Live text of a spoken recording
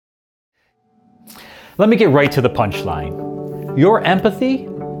Let me get right to the punchline. Your empathy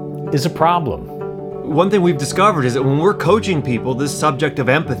is a problem. One thing we've discovered is that when we're coaching people, this subject of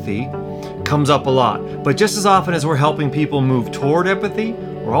empathy comes up a lot. But just as often as we're helping people move toward empathy,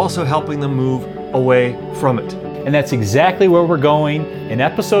 we're also helping them move away from it. And that's exactly where we're going in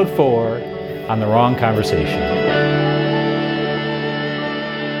episode 4 on The Wrong Conversation.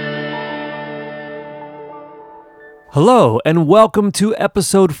 Hello, and welcome to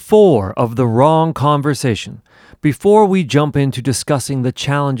episode 4 of The Wrong Conversation. Before we jump into discussing the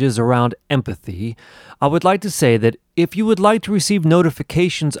challenges around empathy, I would like to say that if you would like to receive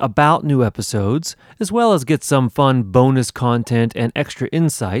notifications about new episodes, as well as get some fun bonus content and extra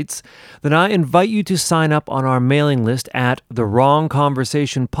insights, then I invite you to sign up on our mailing list at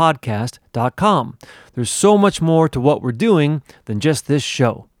thewrongconversationpodcast.com. There's so much more to what we're doing than just this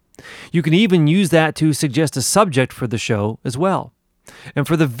show. You can even use that to suggest a subject for the show as well. And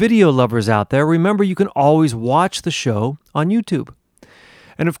for the video lovers out there, remember you can always watch the show on YouTube.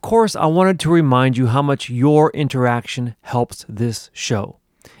 And of course, I wanted to remind you how much your interaction helps this show.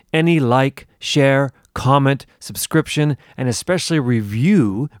 Any like, share, comment, subscription, and especially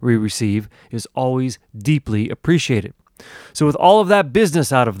review we receive is always deeply appreciated. So with all of that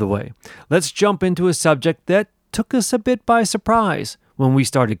business out of the way, let's jump into a subject that took us a bit by surprise when we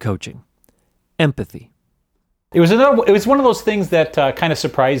started coaching: empathy. It was one of those things that kind of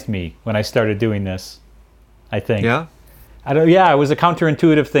surprised me when I started doing this, I think. Yeah? It was a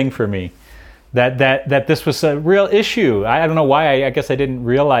counterintuitive thing for me that this was a real issue. I don't know why. I guess I didn't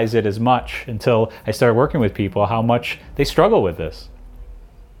realize it as much until I started working with people, how much they struggle with this.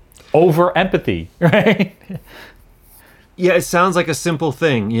 Over empathy, right? Yeah, it sounds like a simple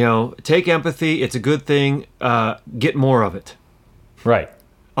thing. Take empathy, it's a good thing, get more of it. Right.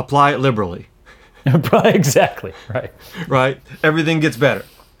 Apply it liberally. Exactly. Right. Right. Everything gets better.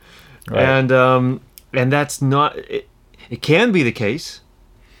 Right. And that's not. It can be the case.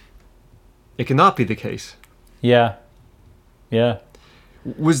 It cannot be the case. Yeah. Yeah.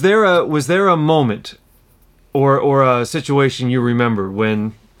 Was there a moment or a situation you remember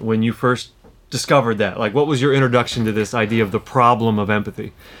when you first discovered that? Like, what was your introduction to this idea of the problem of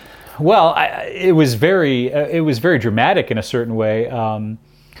empathy? Well, it was very dramatic in a certain way.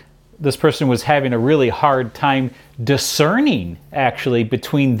 This person was having a really hard time discerning, actually,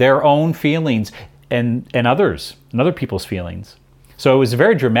 between their own feelings and others, and other people's feelings. So it was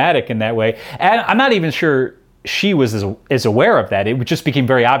very dramatic in that way. And I'm not even sure she was as aware of that. It just became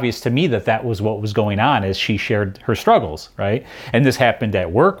very obvious to me that was what was going on as she shared her struggles, right? And this happened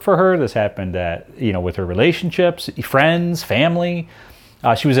at work for her. This happened with her relationships, friends, family.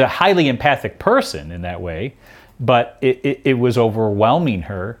 She was a highly empathic person in that way, but it was overwhelming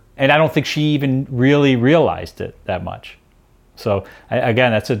her. And I don't think she even really realized it that much. So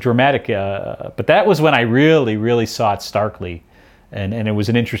again, that's a dramatic, but that was when I really, really saw it starkly. And it was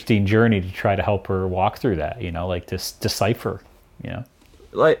an interesting journey to try to help her walk through that, to decipher,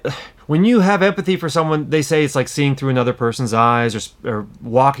 Like, when you have empathy for someone, they say it's like seeing through another person's eyes or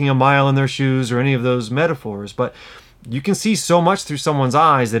walking a mile in their shoes or any of those metaphors. But you can see so much through someone's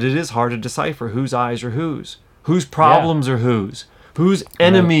eyes that it is hard to decipher whose eyes are whose problems are whose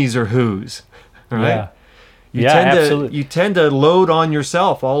enemies are whose, right? Yeah. Absolutely. You tend to load on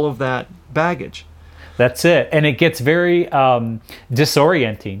yourself all of that baggage. That's it, and it gets very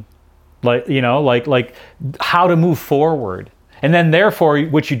disorienting, like how to move forward, and then therefore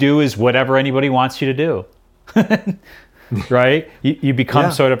what you do is whatever anybody wants you to do. Right? You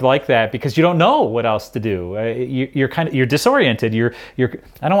become sort of like that because you don't know what else to do. You're disoriented. You're.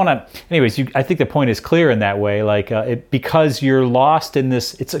 I don't want to. Anyways, I think the point is clear in that way. Because you're lost in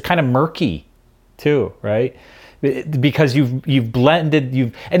this. It's kind of murky, too, right? Because you've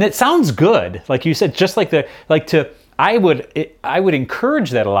blended. And it sounds good, like you said. Just I would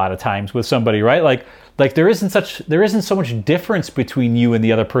encourage that a lot of times with somebody, right? Like there isn't so much difference between you and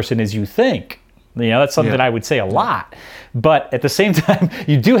the other person as you think. That's something I would say a lot. But at the same time,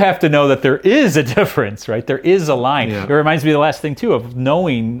 you do have to know that there is a difference, right? There is a line. Yeah. It reminds me of the last thing, too, of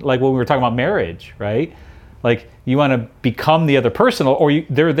knowing, like when we were talking about marriage, right? Like you want to become the other person, or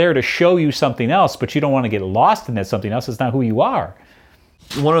they're there to show you something else, but you don't want to get lost in that something else. It's not who you are.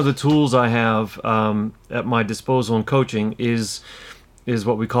 One of the tools I have at my disposal in coaching is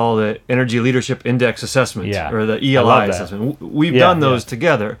what we call the Energy Leadership Index Assessment, or the ELI assessment. We've done those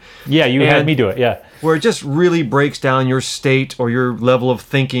together. Yeah, you had me do it, yeah. Where it just really breaks down your state or your level of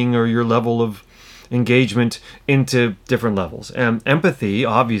thinking or your level of engagement into different levels. And empathy,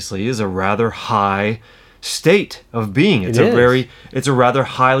 obviously, is a rather high state of being. It's a rather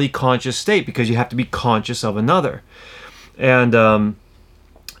highly conscious state because you have to be conscious of another. And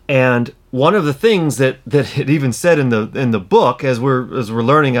one of the things that it even said in the book, as we're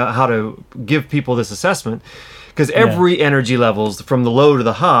learning how to give people this assessment, because every energy levels from the low to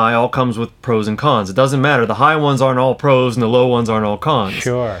the high all comes with pros and cons. It doesn't matter. The high ones aren't all pros and the low ones aren't all cons.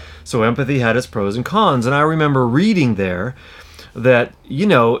 Sure. So empathy had its pros and cons. And I remember reading there that,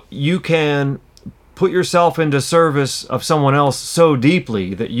 you can put yourself into service of someone else so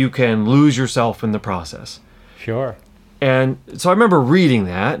deeply that you can lose yourself in the process. Sure. And so I remember reading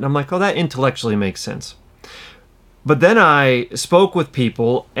that, and I'm like, oh, that intellectually makes sense. But then I spoke with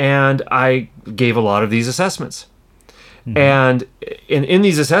people, and I gave a lot of these assessments. Mm-hmm. And in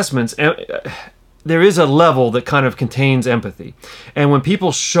these assessments, there is a level that kind of contains empathy. And when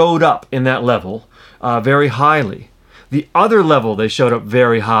people showed up in that level very highly, the other level they showed up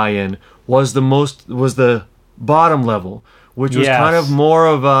very high in was the bottom level, which was kind of more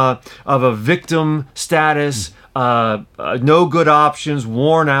of a victim status. No good options,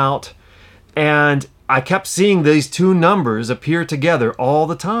 worn out. And I kept seeing these two numbers appear together all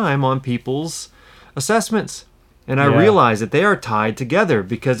the time on people's assessments. And I realized that they are tied together,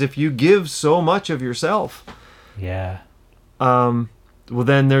 because if you give so much of yourself, well,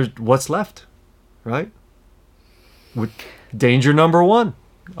 then there's what's left, right? Danger number one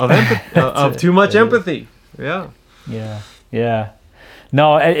of empathy, of too much empathy. Yeah.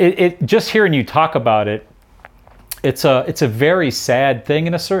 No, it just hearing you talk about it, it's a very sad thing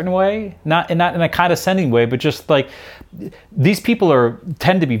in a certain way, not in a condescending way, but just like these people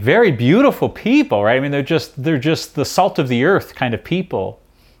tend to be very beautiful people, right? I mean, they're just the salt of the earth kind of people,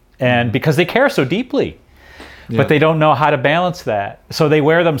 and because they care so deeply, but they don't know how to balance that, so they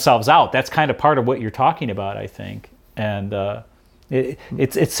wear themselves out. That's kind of part of what you're talking about, I think, and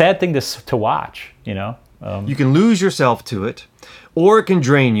it's a sad thing to watch, You can lose yourself to it, or it can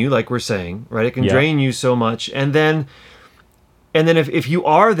drain you, like we're saying, right? It can drain you so much. And then if you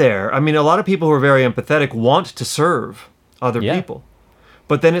are there, I mean, a lot of people who are very empathetic want to serve other people,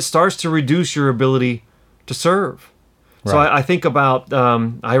 but then it starts to reduce your ability to serve. Right. So I think about,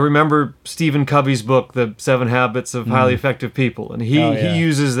 I remember Stephen Covey's book, The 7 Habits of Highly Effective People, and he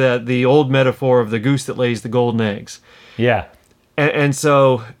uses the old metaphor of the goose that lays the golden eggs. Yeah. And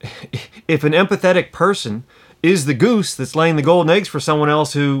so if an empathetic person is the goose that's laying the golden eggs for someone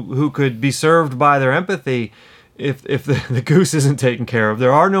else who could be served by their empathy, if the goose isn't taken care of,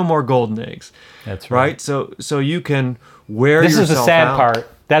 there are no more golden eggs. That's right. So you can wear yourself out. This is the sad part.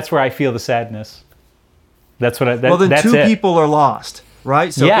 That's where I feel the sadness. That's what well, then that's two it. people are lost,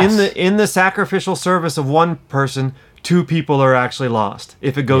 right? So in the sacrificial service of one person, two people are actually lost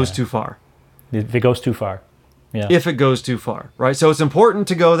if it goes too far. If it goes too far. Yeah. If it goes too far, right? So it's important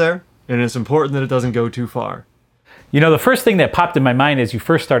to go there, and it's important that it doesn't go too far. The first thing that popped in my mind as you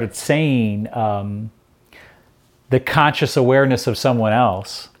first started saying the conscious awareness of someone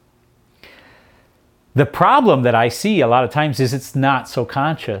else. The problem that I see a lot of times is it's not so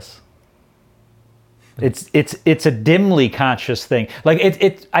conscious. It's a dimly conscious thing. Like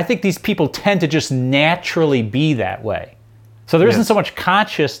I think these people tend to just naturally be that way. So there isn't so much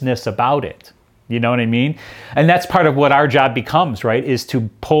consciousness about it. You know what I mean? And that's part of what our job becomes, right? Is to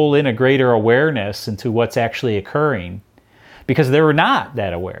pull in a greater awareness into what's actually occurring, because they're not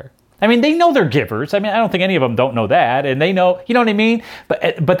that aware. I mean, they know they're givers. I mean, I don't think any of them don't know that, and they know, you know what I mean?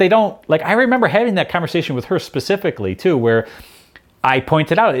 But they don't, like, I remember having that conversation with her specifically too, where I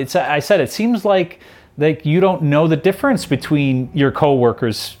pointed out, I said, it seems like you don't know the difference between your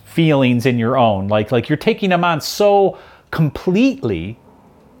coworkers' feelings and your own. Like you're taking them on so completely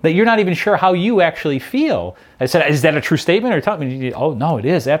that you're not even sure how you actually feel. I said, is that a true statement? Or tell me, oh, no, it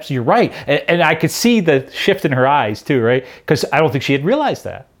is. Absolutely, you're right. And I could see the shift in her eyes too, right? Because I don't think she had realized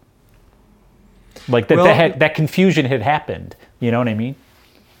that. Like that confusion had happened. You know what I mean?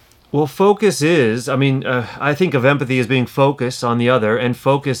 Well, focus is, I think of empathy as being focus on the other, and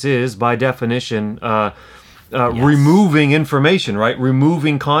focus is, by definition, removing information, right?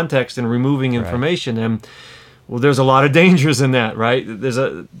 Removing context and removing information. Right. And well, there's a lot of dangers in that, right?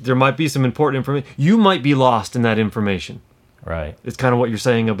 There might be some important information. You might be lost in that information. Right. It's kind of what you're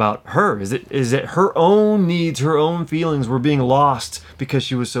saying about her. Is it her own needs, her own feelings were being lost because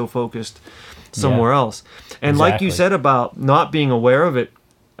she was so focused somewhere else? And like you said about not being aware of it,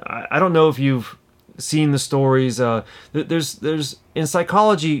 I don't know if you've seen the stories. There's in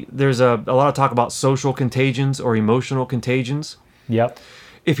psychology, there's a lot of talk about social contagions or emotional contagions. Yep.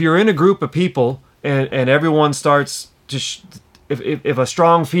 If you're in a group of people and everyone starts to, if a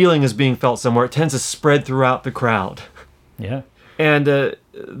strong feeling is being felt somewhere, it tends to spread throughout the crowd. Yeah. And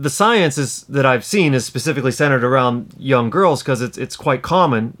the science that I've seen is specifically centered around young girls, because it's quite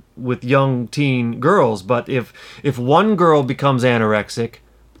common with young teen girls. But if one girl becomes anorexic,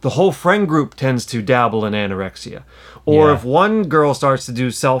 the whole friend group tends to dabble in anorexia. Or Yeah. if one girl starts to do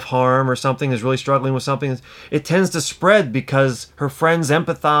self-harm or something, is really struggling with something, it tends to spread because her friends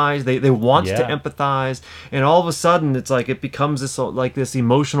empathize, they want to Yeah. empathize, and all of a sudden it's like it becomes this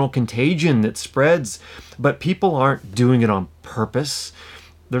emotional contagion that spreads, but people aren't doing it on purpose.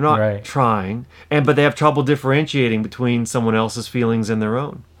 They're not Right. trying, but they have trouble differentiating between someone else's feelings and their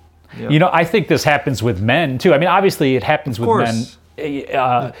own. You know, I think this happens with men too. I mean, obviously it happens with men, course.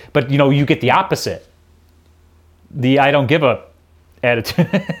 but you know, you get the opposite. The I don't give a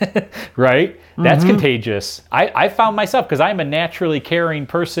attitude, right? That's contagious. I found myself, because I'm a naturally caring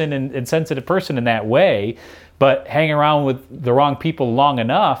person and sensitive person in that way, but hang around with the wrong people long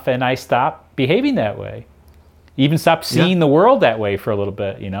enough and I stop behaving that way. Even stop seeing the world that way for a little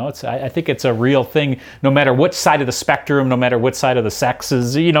bit. You know, I think it's a real thing, no matter what side of the spectrum, no matter what side of the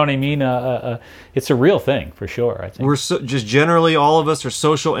sexes, you know what I mean? It's a real thing for sure, I think. We're just generally, all of us are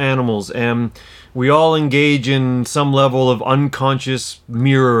social animals, and we all engage in some level of unconscious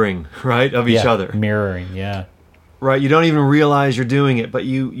mirroring, right, of each other. Mirroring, yeah. Right, you don't even realize you're doing it, but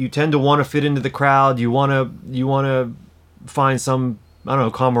you tend to want to fit into the crowd. You want to find some, I don't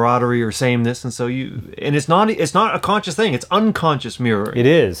know, camaraderie or sameness, and so it's not a conscious thing. It's unconscious mirroring. It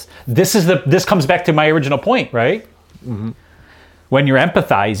is. This comes back to my original point, right? Mm-hmm. When you're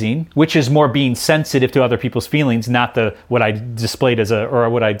empathizing, which is more being sensitive to other people's feelings, not what I displayed or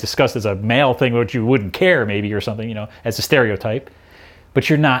what I discussed as a male thing, which you wouldn't care maybe or something, you know, as a stereotype. But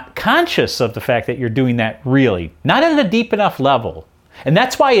you're not conscious of the fact that you're doing that really, not at a deep enough level. And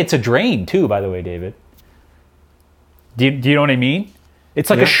that's why it's a drain too, by the way, David. Do you know what I mean? It's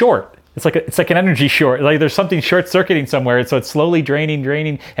like a short. It's like an energy short. Like there's something short-circuiting somewhere, so it's slowly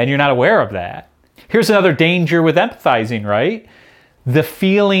draining, and you're not aware of that. Here's another danger with empathizing, right? The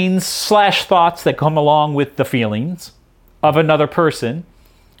feelings / thoughts that come along with the feelings of another person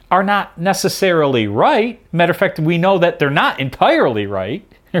are not necessarily right. Matter of fact, we know that they're not entirely right.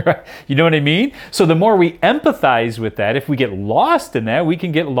 You know what I mean? So the more we empathize with that, if we get lost in that, we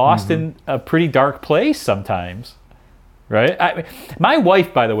can get lost in a pretty dark place sometimes. Right? My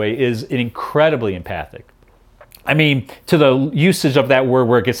wife, by the way, is incredibly empathic. I mean, to the usage of that word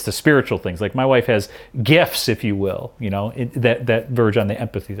where it gets to spiritual things. Like my wife has gifts, if you will, you know, that verge on the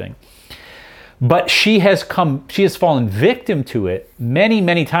empathy thing. But she has fallen victim to it many,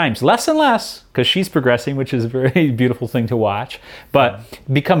 many times, less and less, because she's progressing, which is a very beautiful thing to watch, but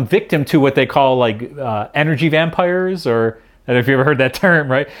become victim to what they call like energy vampires, or I don't know if you ever heard that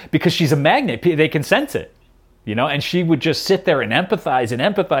term, right? Because she's a magnet. They can sense it. You know, and she would just sit there and empathize.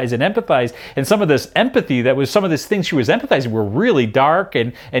 And some of this empathy some of these things she was empathizing were really dark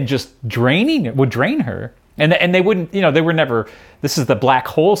and just draining. It would drain her. And they wouldn't, you know, they were never, this is the black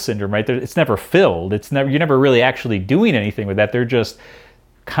hole syndrome, right? It's never filled. You're never really actually doing anything with that. They're just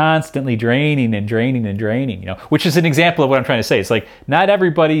constantly draining, you know, which is an example of what I'm trying to say. It's like, not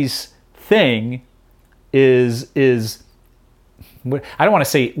everybody's thing is I don't want to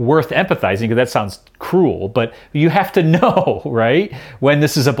say worth empathizing, because that sounds cruel, but you have to know, right, when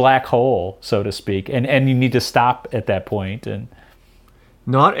this is a black hole, so to speak, and you need to stop at that point. And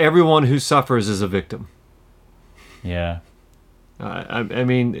not everyone who suffers is a victim. Yeah. I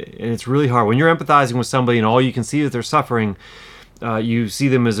mean, it's really hard when you're empathizing with somebody and all you can see is they're suffering. You see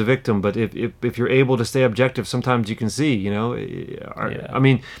them as a victim, but if you're able to stay objective, sometimes you can see, you know, I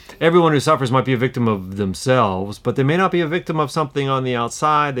mean, everyone who suffers might be a victim of themselves, but they may not be a victim of something on the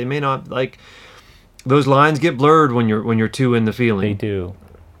outside. They may not, like, those lines get blurred when you're too in the feeling. They do.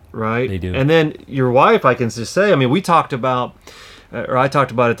 Right? They do. And then your wife, I can just say, I mean, we talked about, or I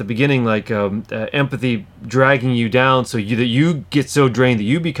talked about at the beginning, like empathy dragging you down that you get so drained that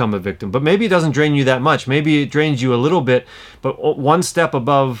you become a victim. But maybe it doesn't drain you that much. Maybe it drains you a little bit, but one step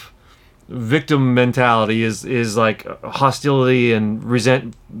above victim mentality is like hostility and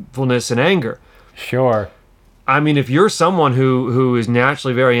resentfulness and anger. Sure. I mean, if you're someone who is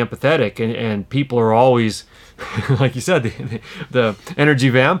naturally very empathetic and people are always, like you said, the energy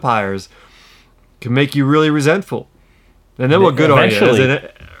vampires can make you really resentful. And then what good are you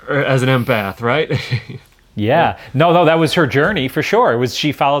as an empath, right? Yeah. No, that was her journey for sure.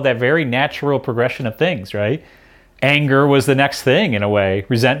 She followed that very natural progression of things, right? Anger was the next thing in a way.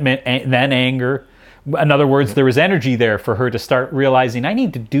 Resentment, then anger. In other words, there was energy there for her to start realizing, I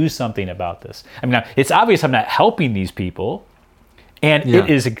need to do something about this. I mean, now, it's obvious I'm not helping these people. And it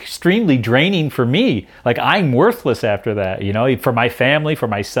is extremely draining for me. Like, I'm worthless after that, you know, for my family, for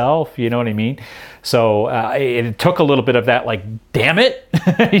myself, you know what I mean? So it took a little bit of that, like, damn it,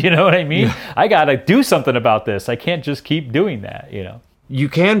 you know what I mean? Yeah. I got to do something about this. I can't just keep doing that, you know? You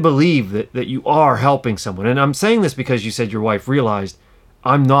can believe that you are helping someone. And I'm saying this because you said your wife realized,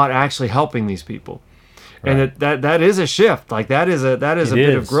 I'm not actually helping these people. Right. And that is a shift. Like that is a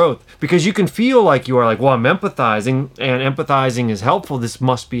bit of is. growth, because you can feel like you are like, well, I'm empathizing, and empathizing is helpful. This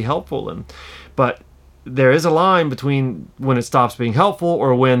must be helpful, but there is a line between when it stops being helpful,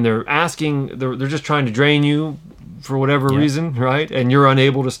 or when they're just trying to drain you for whatever reason, right? And you're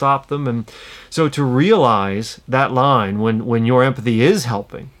unable to stop them. And so to realize that line when your empathy is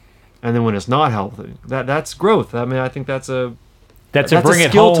helping, and then when it's not helping, that's growth. I mean, I think that's a bring it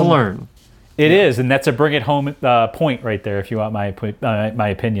skill home to learn. It is, and that's a bring it home point right there. If you want my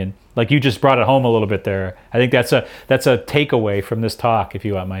opinion, like you just brought it home a little bit there. I think that's a takeaway from this talk. If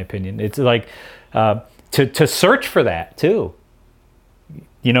you want my opinion, it's like to search for that too.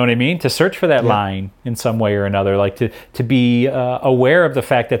 You know what I mean? To search for that line in some way or another, like to be aware of the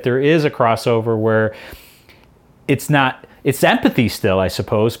fact that there is a crossover where it's empathy still, I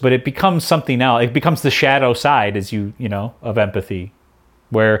suppose, but it becomes something else. It becomes the shadow side, of empathy,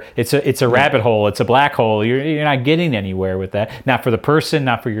 where it's a rabbit hole, it's a black hole. You're not getting anywhere with that. Not for the person,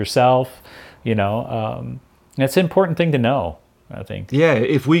 not for yourself. That's an important thing to know, I think. Yeah,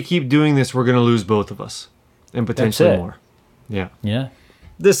 if we keep doing this, we're going to lose both of us, and potentially more. Yeah. Yeah.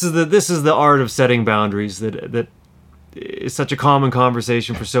 This is the art of setting boundaries that is such a common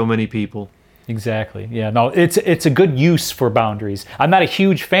conversation for so many people. Exactly. Yeah. No, it's a good use for boundaries. I'm not a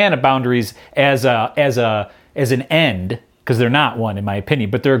huge fan of boundaries as an end, because they're not one, in my opinion,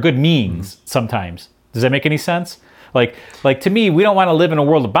 but they're a good means sometimes. Does that make any sense? Like to me, we don't want to live in a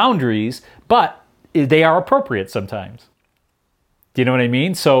world of boundaries, but they are appropriate sometimes. Do you know what I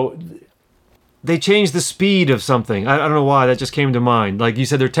mean? So they change the speed of something. I don't know why, that just came to mind. Like you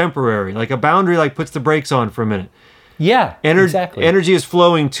said, they're temporary. Like a boundary puts the brakes on for a minute. Yeah, exactly. Energy is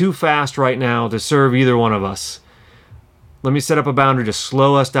flowing too fast right now to serve either one of us. Let me set up a boundary to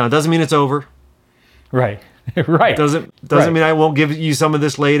slow us down. Doesn't mean it's over. Right. Right. Doesn't mean I won't give you some of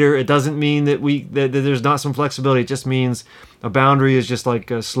this later. It doesn't mean that that there's not some flexibility. It just means a boundary is just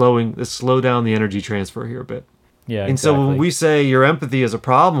like slow down the energy transfer here a bit. Yeah. And so when we say your empathy is a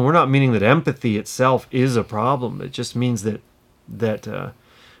problem, we're not meaning that empathy itself is a problem. It just means that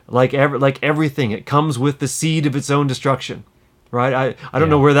like everything, it comes with the seed of its own destruction. Right? I don't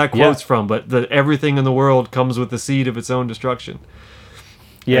know where that quote's from, but that everything in the world comes with the seed of its own destruction.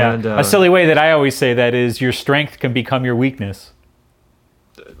 Yeah, and, a silly way that I always say that is your strength can become your weakness.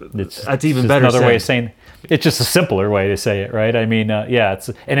 That's even just better. Another way of saying it's just a simpler way to say it, right? I mean,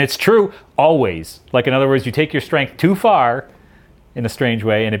 it's true always. Like in other words, you take your strength too far, in a strange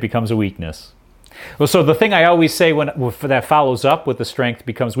way, and it becomes a weakness. Well, so the thing I always say when that follows up with the strength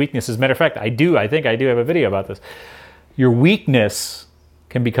becomes weakness. As a matter of fact, I think I do have a video about this. Your weakness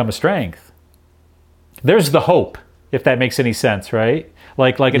can become a strength. There's the hope, if that makes any sense, right?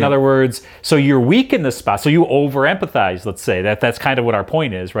 Like in other words, so you're weak in this spot, so you over empathize, let's say. That's kind of what our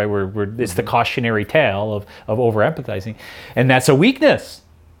point is, right? It's the cautionary tale of over empathizing. And that's a weakness.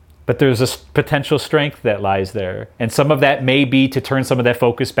 But there's a potential strength that lies there. And some of that may be to turn some of that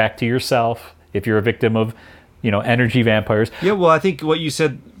focus back to yourself if you're a victim of, energy vampires. Yeah, well, I think what you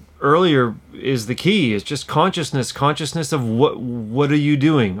said earlier is the key. It's just consciousness of what are you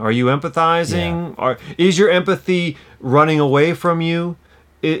doing? Are you empathizing? Yeah. Is your empathy running away from you?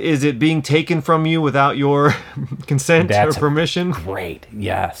 Is it being taken from you without your consent or permission? Great.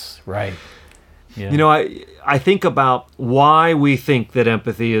 Yes. Right. Yeah. I think about why we think that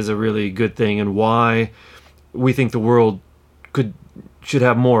empathy is a really good thing and why we think the world should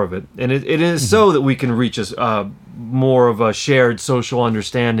have more of it. And it is so that we can reach more of a shared social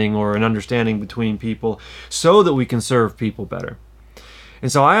understanding or an understanding between people so that we can serve people better.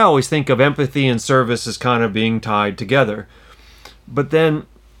 And so I always think of empathy and service as kind of being tied together. But then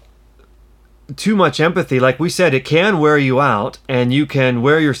too much empathy, like we said, it can wear you out, and you can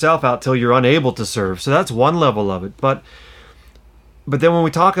wear yourself out till you're unable to serve. So that's one level of it. But then when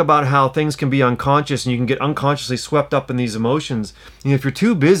we talk about how things can be unconscious and you can get unconsciously swept up in these emotions, if you're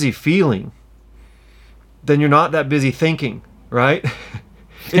too busy feeling, then you're not that busy thinking, right?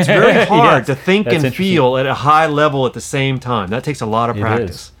 It's very hard to think and feel at a high level at the same time. That takes a lot of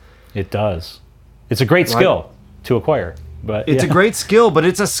practice. It does. It's a great skill to acquire. But it's a great skill, but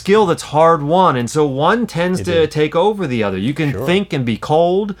it's a skill that's hard won. And so one tends to take over the other. You can think and be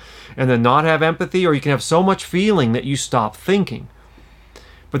cold and then not have empathy, or you can have so much feeling that you stop thinking.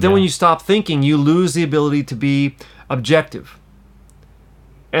 But then when you stop thinking, you lose the ability to be objective.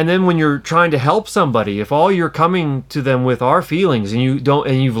 And then when you're trying to help somebody, if all you're coming to them with are feelings and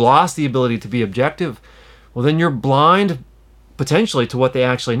you've lost the ability to be objective, well, then you're blind potentially to what they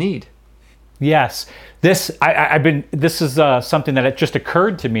actually need. Yes, this is something that it just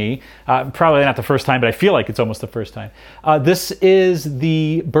occurred to me. Probably not the first time, but I feel like it's almost the first time. This is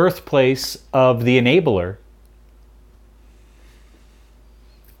the birthplace of the enabler.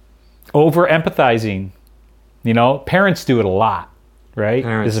 Over empathizing. You know, parents do it a lot, right?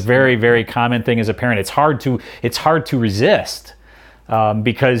 Parents. It's a very, very common thing as a parent. It's hard to resist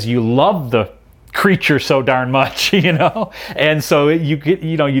because you love the creature so darn much, you know, and so you get,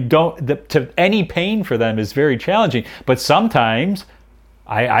 you know, you don't to any pain for them is very challenging. But sometimes,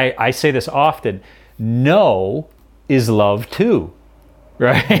 I say this often, no is love too.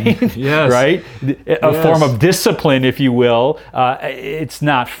 Right? Yes. Right? A form of discipline, if you will. It's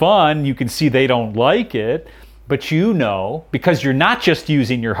not fun. You can see they don't like it, but you know, because you're not just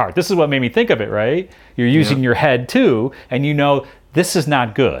using your heart. This is what made me think of it, right? You're using your head too, and you know this is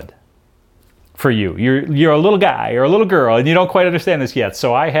not good for you. You're a little guy or a little girl, and you don't quite understand this yet.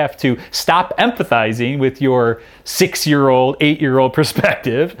 So I have to stop empathizing with your 6-year-old, 8-year-old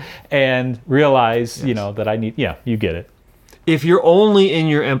perspective and realize, you know, that I need. Yeah, you get it. If you're only in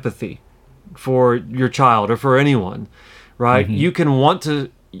your empathy for your child or for anyone, right? You can want to,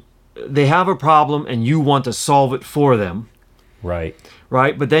 they have a problem and you want to solve it for them, Right.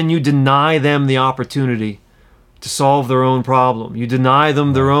 right? But then you deny them the opportunity to solve their own problem. You deny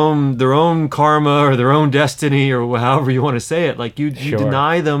them their own karma or their own destiny or however you want to say it. Like you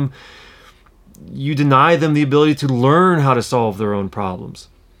deny them the ability to learn how to solve their own problems.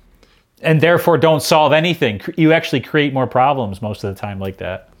 And therefore don't solve anything. You actually create more problems most of the time like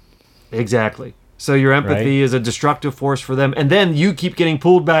that. Exactly. So your empathy is a destructive force for them. And then you keep getting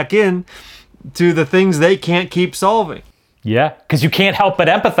pulled back in to the things they can't keep solving. Yeah, because you can't help but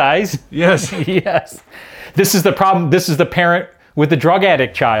empathize. Yes. Yes. This is the problem. This is the parent with the drug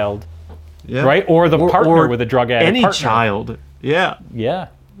addict child, Yeah. right? Or the partner with a drug addict any partner. child. Yeah. Yeah.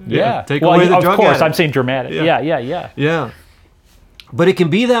 Yeah. Yeah. Take away the of drug course, addict. I'm saying dramatic. Yeah. Yeah. Yeah. But it can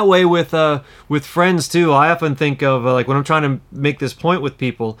be that way with friends too. I often think of like when I'm trying to make this point with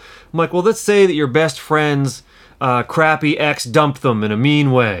people, I'm like, well, let's say that your best friend's crappy ex dumped them in a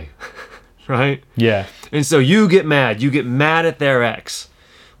mean way, right? Yeah. And so you get mad. You get mad at their ex.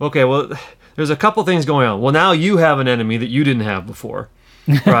 Okay, well, there's a couple things going on. Well, now you have an enemy that you didn't have before,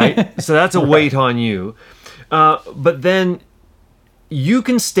 right? So that's a weight on you. But then you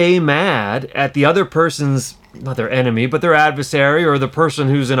can stay mad at the other person's, not their enemy, but their adversary or the person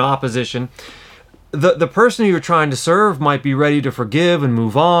who's in opposition. The person who you're trying to serve might be ready to forgive and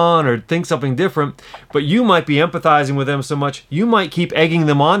move on or think something different, but you might be empathizing with them so much, you might keep egging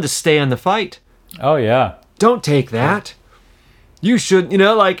them on to stay in the fight. Oh, yeah. Don't take that. You should, you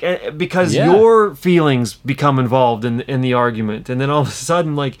know, like, because Yeah. your feelings become involved in the argument. And then all of a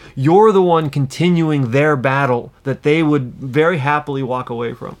sudden, like, you're the one continuing their battle that they would very happily walk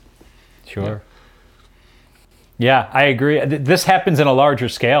away from. Sure. Yeah, I agree. This happens in a larger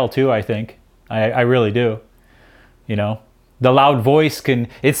scale too, I think. I really do. You know, the loud voice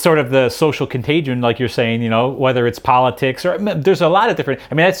it's sort of the social contagion, like you're saying, you know, whether it's politics or there's a lot of different,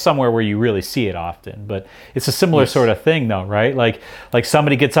 I mean, that's somewhere where you really see it often, but it's a similar sort of thing though, right? Like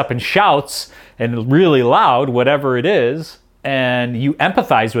somebody gets up and shouts and really loud, whatever it is, and you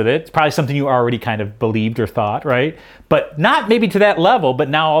empathize with it. It's probably something you already kind of believed or thought, right? But not maybe to that level, but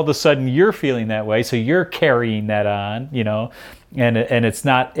now all of a sudden you're feeling that way, so you're carrying that on, you know, and it's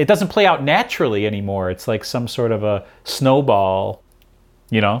not, it doesn't play out naturally anymore. It's like some sort of a snowball,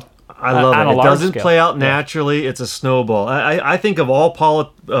 you know. I love on it. a It large doesn't scale. play out naturally. It's a snowball. I think of all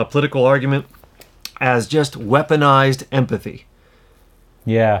political argument as just weaponized empathy.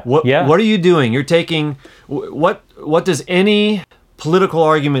 Yeah. What Yeah. are you doing? You're taking what does any political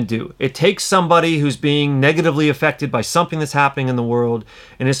argument do? It takes somebody who's being negatively affected by something that's happening in the world,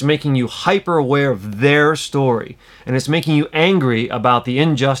 and it's making you hyper aware of their story, and it's making you angry about the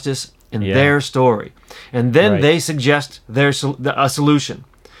injustice in their story, and then they suggest a solution.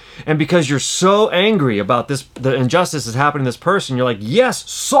 And because you're so angry about the injustice that's happening to this person, you're like, yes,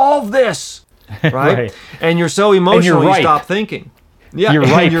 solve this, right? Right. And you're so emotional, ripe. you stop thinking. Yeah, You're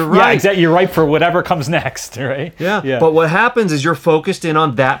right. You're right. Yeah, exactly. You're right for whatever comes next, right? Yeah. But what happens is you're focused in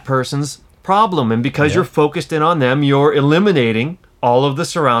on that person's problem, and because you're focused in on them, you're eliminating all of the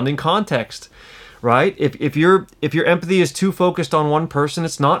surrounding context, right? If your empathy is too focused on one person,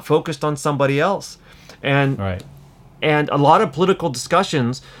 it's not focused on somebody else, and a lot of political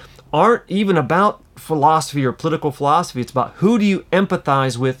discussions aren't even about philosophy or political philosophy. It's about who do you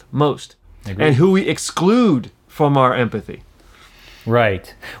empathize with most, and who we exclude from our empathy.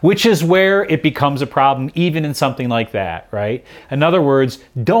 Right. Which is where it becomes a problem even in something like that, right? In other words,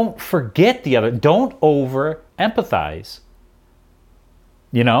 don't forget the other. Don't over empathize.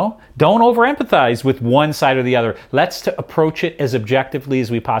 Don't over empathize with one side or the other. Let's approach it as objectively as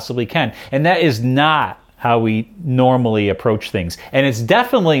we possibly can. And that is not how we normally approach things. And it's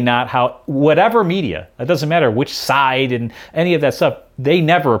definitely not how, whatever media, it doesn't matter which side and any of that stuff, they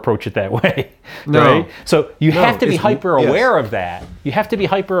never approach it that way. No. Right? So you have to be hyper aware yes. of that. You have to be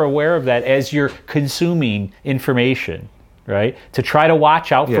hyper aware of that as you're consuming information, right? To try to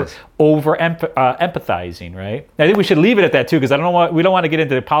watch out Yes. for over empathizing, right? I think we should leave it at that too, because we don't want to get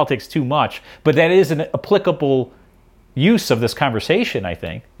into politics too much, but that is an applicable use of this conversation, I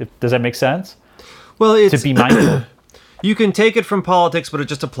think. Does that make sense? Well, To be mindful. you can take it from politics, but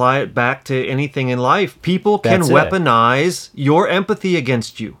just apply it back to anything in life. People can That's it. weaponize your empathy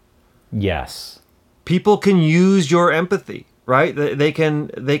against you. Yes. People can use your empathy, right? They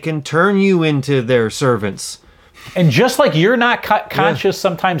can turn you into their servants. And just like you're not conscious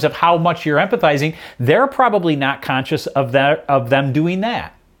sometimes of how much you're empathizing, they're probably not conscious of them doing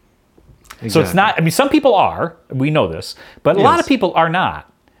that. Exactly. So it's not, some people are, we know this, but a lot Yes. of people are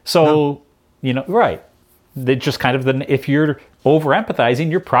not. So, right. They just kind of, if you're over empathizing,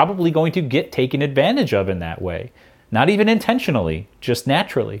 you're probably going to get taken advantage of in that way. Not even intentionally, just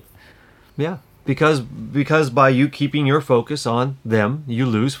naturally. Yeah, because by you keeping your focus on them, you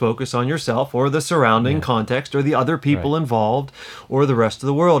lose focus on yourself or the surrounding context or the other people involved or the rest of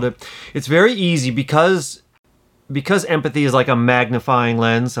the world. It's very easy because empathy is like a magnifying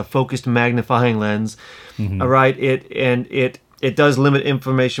lens, a focused magnifying lens. All right, it does limit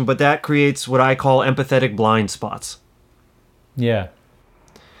information, but that creates what I call empathetic blind spots. Yeah.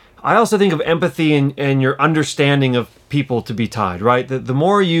 I also think of empathy and your understanding of people to be tied, right? The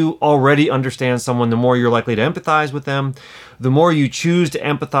more you already understand someone, the more you're likely to empathize with them. The more you choose to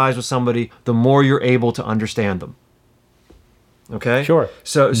empathize with somebody, the more you're able to understand them. Okay? Sure.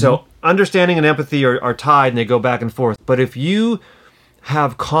 So understanding and empathy are tied and they go back and forth. But if you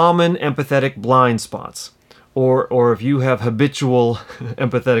have common empathetic blind spots, or if you have habitual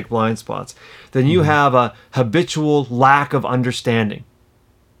empathetic blind spots, then you have a habitual lack of understanding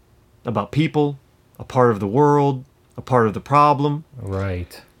about people, a part of the world, a part of the problem.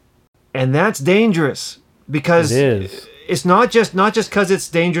 Right. And that's dangerous because It is. it's not just because it's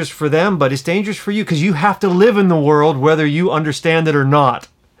dangerous for them, but it's dangerous for you because you have to live in the world whether you understand it or not.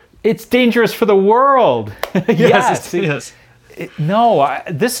 It's dangerous for the world. Yes. Yes.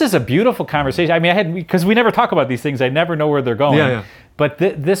 This is a beautiful conversation. Because we never talk about these things. I never know where they're going. Yeah. But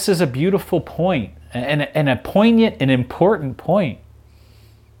this is a beautiful point and a poignant and important point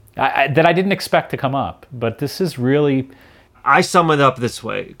that I didn't expect to come up. But this is really... I sum it up this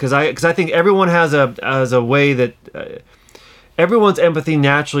way because I think everyone has a way that everyone's empathy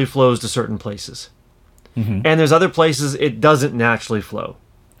naturally flows to certain places, and there's other places it doesn't naturally flow.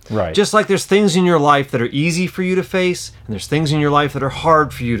 Right. Just like there's things in your life that are easy for you to face, and there's things in your life that are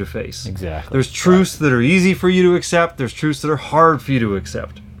hard for you to face. Exactly. There's truths that are easy for you to accept. There's truths that are hard for you to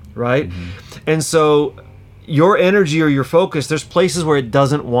accept. Right? And so your energy or your focus, there's places where it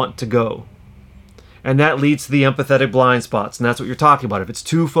doesn't want to go. And that leads to the empathetic blind spots. And that's what you're talking about. If it's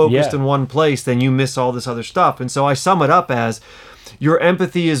too focused in one place, then you miss all this other stuff. And so I sum it up as your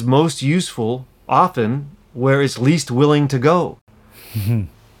empathy is most useful often where it's least willing to go.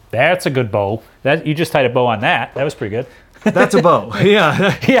 That's a good bow. You just tied a bow on that. That was pretty good. That's a bow.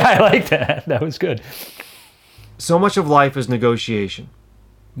 Yeah. Yeah, I like that. That was good. So much of life is negotiation.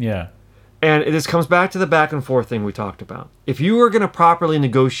 Yeah. And this comes back to the back and forth thing we talked about. If you are going to properly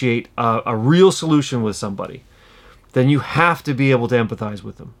negotiate a real solution with somebody, then you have to be able to empathize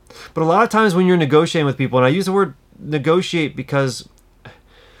with them. But a lot of times when you're negotiating with people, and I use the word negotiate because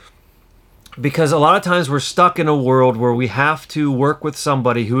a lot of times we're stuck in a world where we have to work with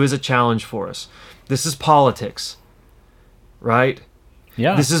somebody who is a challenge for us. This is politics, right?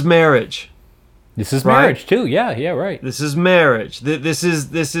 Yeah. This is marriage. This is Right? marriage too. Yeah, right. This is marriage. This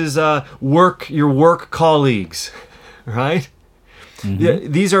is work. Your work colleagues, right? Yeah,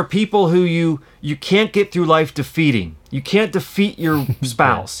 these are people who you can't get through life defeating. You can't defeat your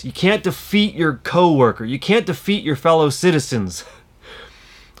spouse. You can't defeat your coworker. You can't defeat your fellow citizens,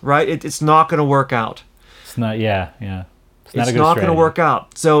 right? It's not going to work out. It's not. Yeah. It's not It's a good not going to strategy. work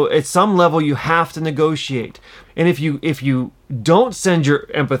out. So at some level, you have to negotiate. And if you don't send your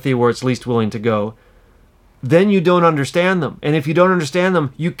empathy where it's least willing to go, then you don't understand them. And if you don't understand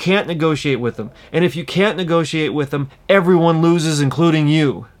them, you can't negotiate with them. And if you can't negotiate with them, everyone loses, including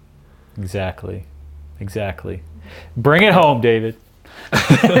you. Exactly. Bring it home, David.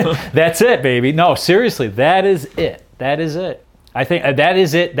 That's it, baby. No, seriously, that is it. I think that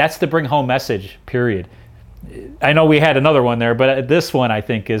is it. That's the bring home message, period. I know we had another one there, but this one I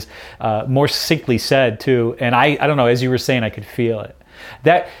think is more succinctly said too. And I don't know, as you were saying, I could feel it.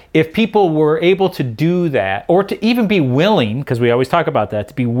 That if people were able to do that, or to even be willing, because we always talk about that,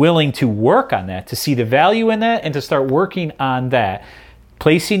 to be willing to work on that, to see the value in that, and to start working on that,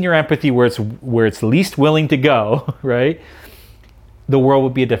 placing your empathy where it's least willing to go, right? The world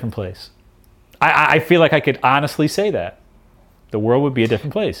would be a different place. I feel like I could honestly say that. The world would be a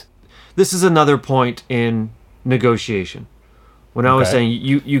different place. This is another point in negotiation. When I was saying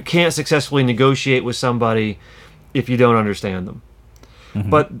you can't successfully negotiate with somebody if you don't understand them.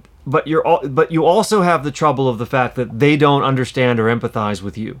 Mm-hmm. But you also have the trouble of the fact that they don't understand or empathize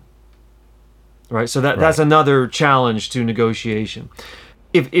with you. Right? So that's another challenge to negotiation.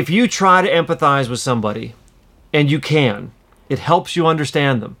 If you try to empathize with somebody, and you can, it helps you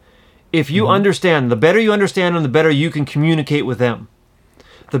understand them. If you understand, the better you understand them, the better you can communicate with them.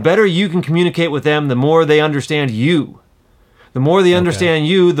 The better you can communicate with them, the more they understand you. The more they understand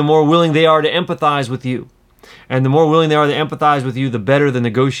you, the more willing they are to empathize with you. And the more willing they are to empathize with you, the better the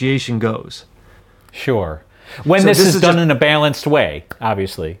negotiation goes. Sure. When this is done in a balanced way,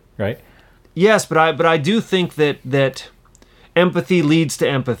 obviously, right? Yes, but I do think that empathy leads to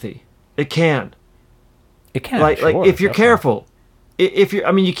empathy. It can. It can. Like if you're careful.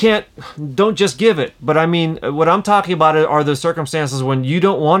 You can't, don't just give it. But I mean, what I'm talking about are the circumstances when you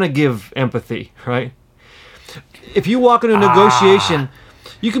don't want to give empathy, right? If you walk into a negotiation,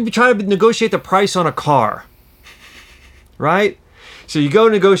 you can be trying to negotiate the price on a car, right? So you go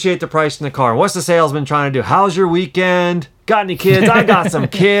negotiate the price on the car. What's the salesman trying to do? How's your weekend? Got any kids? I got some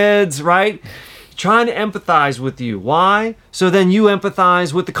kids, right? Trying to empathize with you. Why? So then you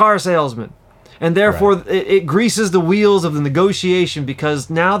empathize with the car salesman. And therefore, it greases the wheels of the negotiation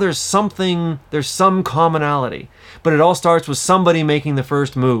because now there's some commonality. But it all starts with somebody making the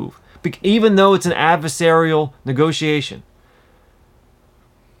first move, even though it's an adversarial negotiation.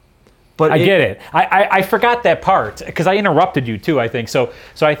 But I get it. I forgot that part because I interrupted you too, I think. So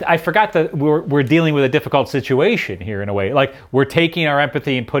I forgot that we're dealing with a difficult situation here in a way. Like we're taking our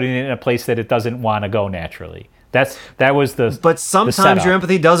empathy and putting it in a place that it doesn't want to go naturally. That was the. But sometimes your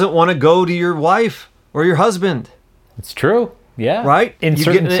empathy doesn't want to go to your wife or your husband. It's true. Yeah. Right? You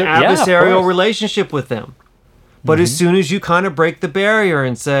get in an adversarial relationship with them. But as soon as you kind of break the barrier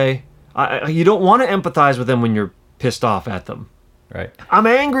and say, you don't want to empathize with them when you're pissed off at them. Right. I'm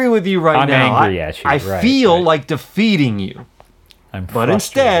angry with you now. I'm angry at you. I feel like defeating you. I'm but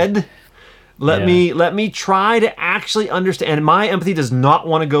instead, let me try to actually understand. And my empathy does not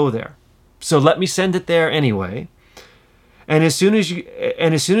want to go there. So let me send it there anyway. And as soon as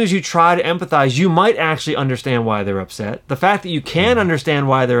you try to empathize, you might actually understand why they're upset. The fact that you can understand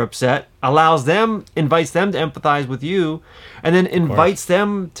why they're upset invites them to empathize with you, and then invites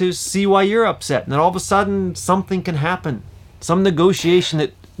them to see why you're upset. And then all of a sudden, something can happen. Some negotiation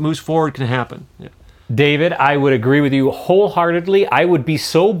that moves forward can happen. Yeah. David, I would agree with you wholeheartedly. I would be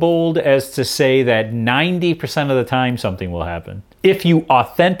so bold as to say that 90% of the time something will happen. If you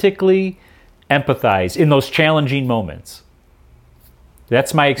authentically empathize in those challenging moments.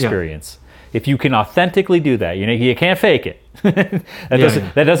 That's my experience. Yeah. If you can authentically do that, you can't fake it.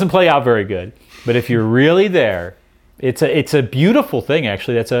 That doesn't play out very good. But if you're really there, it's a beautiful thing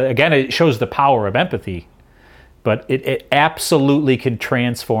actually. Again, it shows the power of empathy. But it absolutely can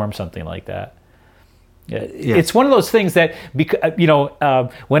transform something like that. It's one of those things that,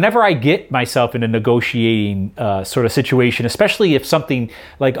 whenever I get myself in a negotiating sort of situation, especially if something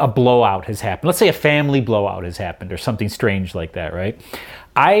like a blowout has happened, let's say a family blowout has happened or something strange like that, right?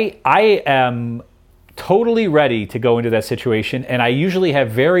 I am totally ready to go into that situation, and I usually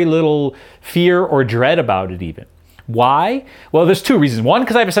have very little fear or dread about it even. Why? Well, there's two reasons. One,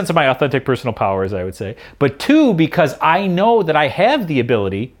 because I have a sense of my authentic personal power, as I would say. But two, because I know that I have the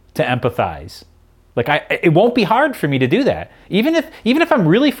ability to empathize. Like it won't be hard for me to do that. Even if I'm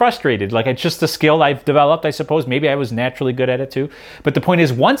really frustrated, like it's just a skill I've developed, I suppose. Maybe I was naturally good at it too. But the point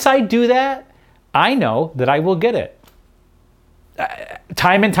is, once I do that, I know that I will get it.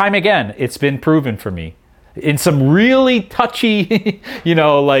 Time and time again, it's been proven for me. In some really touchy,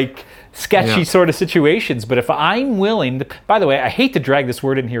 sketchy sort of situations. But if I'm willing, by the way, I hate to drag this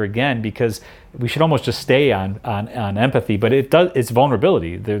word in here again because we should almost just stay on empathy, but it's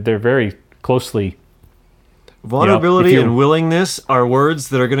vulnerability. They're very closely. Vulnerability and willingness are words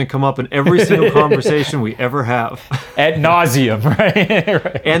that are going to come up in every single conversation we ever have. Ad nauseum, right?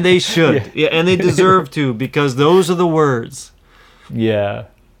 Right. And they should. Yeah, and they deserve to, because those are the words. Yeah.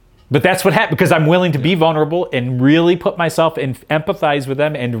 But that's what happened, because I'm willing to be vulnerable and really put myself and empathize with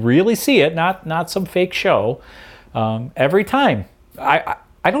them and really see it, not some fake show, every time. I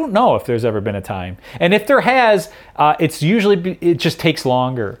don't know if there's ever been a time. And if there has, it just takes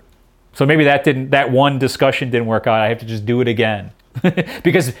longer. So maybe that one discussion didn't work out. I have to just do it again.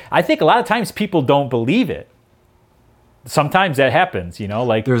 Because I think a lot of times people don't believe it. Sometimes that happens,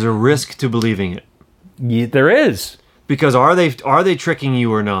 like There's a risk to believing it. there is. Because are they tricking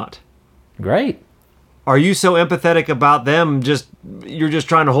you or not? Right. Are you so empathetic about them? You're just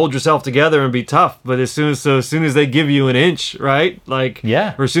trying to hold yourself together and be tough. But as soon as they give you an inch, right?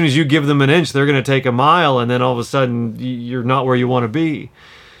 Yeah. Or as soon as you give them an inch, they're going to take a mile, and then all of a sudden you're not where you want to be.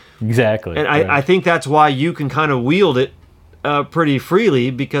 Exactly. And right. I think that's why you can kind of wield it pretty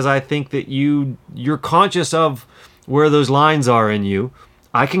freely, because I think that you're conscious of where those lines are in you.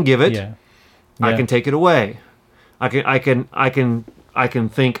 I can give it. Yeah. I can take it away. I can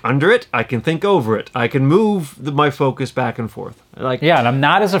think under it. I can think over it. I can move my focus back and forth. Yeah, and I'm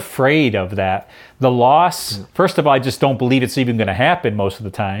not as afraid of that. The loss, first of all, I just don't believe it's even going to happen most of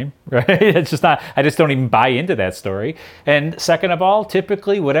the time, right? It's just not, I just don't even buy into that story. And second of all,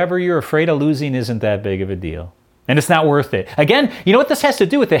 typically, whatever you're afraid of losing isn't that big of a deal. And it's not worth it. Again, you know what this has to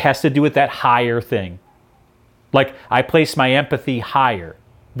do with? It has to do with that higher thing. Like, I place my empathy higher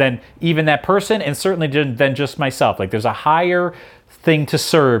than even that person, and certainly than just myself. Like, there's a higher thing to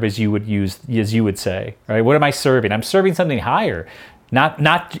serve, as you would say, right? What am I serving? I'm serving something higher,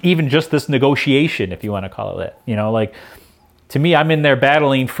 not even just this negotiation, if you want to call it that. Like, to me, I'm in there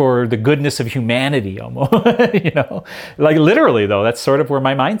battling for the goodness of humanity, almost. Like literally, though, that's sort of where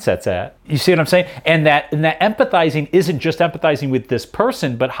my mindset's at. You see what I'm saying? And that empathizing isn't just empathizing with this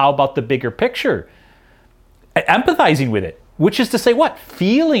person, but how about the bigger picture? Empathizing with it, which is to say what?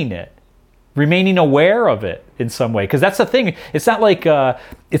 Feeling it, remaining aware of it in some way. Because that's the thing. It's not like,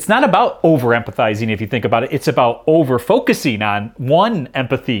 it's not about over-empathizing if you think about it. It's about over-focusing on one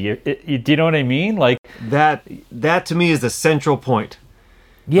empathy. Do you know what I mean? Like that to me is the central point.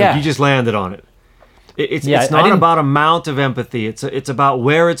 Yeah. Like, you just landed on it. It's Yeah, not about amount of empathy. It's about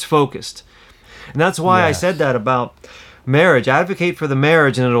where it's focused. And that's why I Yes. said that about marriage. Advocate for the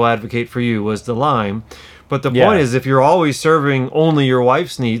marriage and it'll advocate for you was the line. But the point is, if you're always serving only your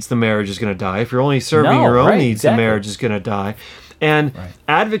wife's needs, the marriage is going to die. If you're only serving your own needs, the marriage is going to die. And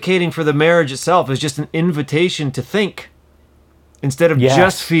advocating for the marriage itself is just an invitation to think instead of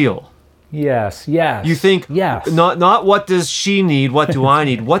just feel. Yes. You think, not what does she need, what do I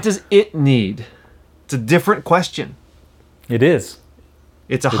need? What does it need? It's a different question. It is.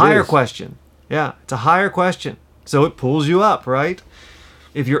 It's a higher question. Yeah, it's a higher question. So it pulls you up, right?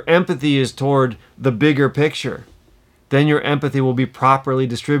 If your empathy is toward the bigger picture, then your empathy will be properly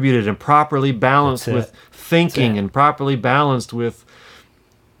distributed and properly balanced with thinking and properly balanced with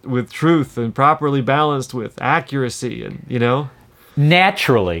truth and properly balanced with accuracy and,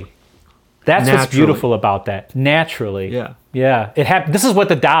 Naturally. That's what's beautiful about that. Naturally. Yeah. Yeah. This is what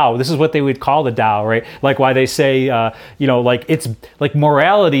the Tao, this is what they would call the Tao, right? Like why they say, like it's like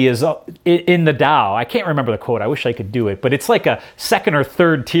morality is in the Tao. I can't remember the quote. I wish I could do it, but it's like a second or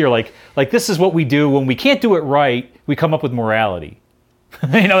third tier. Like this is what we do when we can't do it right. We come up with morality.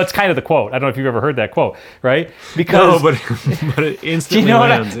 It's kind of the quote. I don't know if you've ever heard that quote, right? Because but it instantly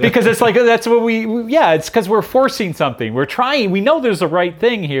lands. Because it's like, that's what it's because we're forcing something. We're trying, we know there's the right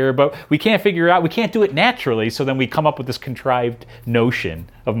thing here, but we can't figure out, we can't do it naturally, so then we come up with this contrived notion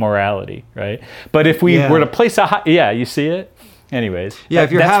of morality, right? But if we were to place you see it? Anyways. Yeah,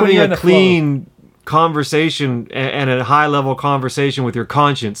 if you're having a clean conversation and a high-level conversation with your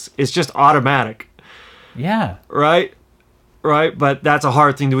conscience, it's just automatic. Yeah. Right, but that's a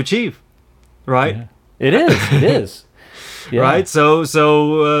hard thing to achieve, right? Yeah. It is. Yeah. Right, so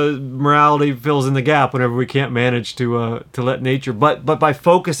morality fills in the gap whenever we can't manage to let nature. But by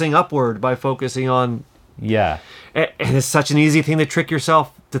focusing upward, by focusing on, and it's such an easy thing to trick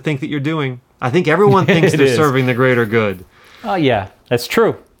yourself to think that you're doing. I think everyone thinks they're serving the greater good. Oh yeah, that's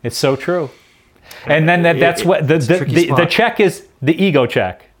true. It's so true. And then that's what the check is, the ego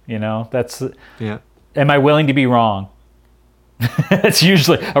check. That's Am I willing to be wrong? That's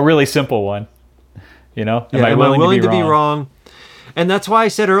usually a really simple one. Am I willing to be wrong? And that's why I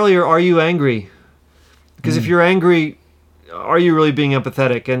said earlier, are you angry? Because if you're angry, are you really being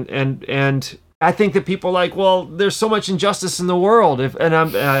empathetic? And I think that people are like, well, there's so much injustice in the world, and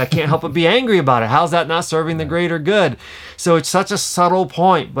I can't help but be angry about it. How's that not serving the greater good? So it's such a subtle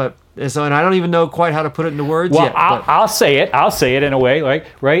point, and I don't even know quite how to put it into words yet. Well, I'll say it in a way,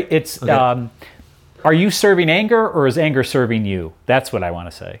 right? It's are you serving anger, or is anger serving you? That's what I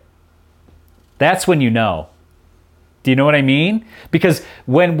want to say. That's when you know. Do you know what I mean? Because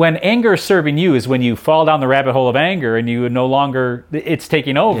when anger is serving you is when you fall down the rabbit hole of anger and you no longer, it's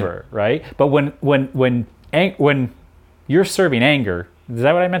taking over, right? But when you're serving anger, is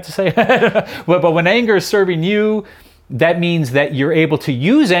that what I meant to say? But when anger is serving you, that means that you're able to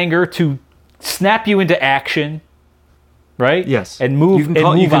use anger to snap you into action, right? Yes. And move You can,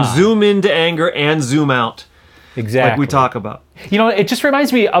 and you move can on. zoom into anger and zoom out, Exactly. like we talk about. You know, it just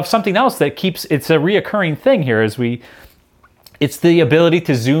reminds me of something else that keeps, it's a reoccurring thing here it's the ability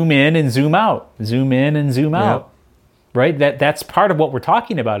to zoom in and zoom out, zoom in and zoom out, right? That's part of what we're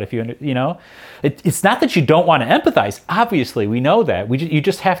talking about. If you know, it's not that you don't want to empathize. Obviously, we know that. You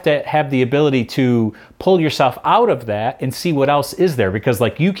just have to have the ability to pull yourself out of that and see what else is there. Because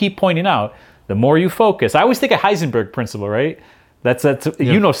like you keep pointing out, the more you focus, I always think of Heisenberg principle, right? That's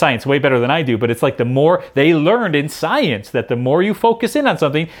you know science way better than I do, but it's like the more they learned in science that the more you focus in on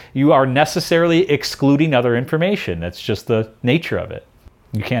something, you are necessarily excluding other information. That's just the nature of it.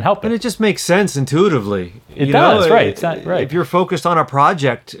 You can't help And it. it just makes sense intuitively. It does, right. It's not, right. If you're focused on a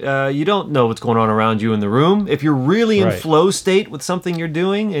project, you don't know what's going on around you in the room. If you're really in Right. flow state with something you're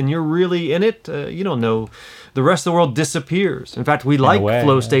doing and you're really in it, you don't know. The rest of the world disappears. In fact, we like way,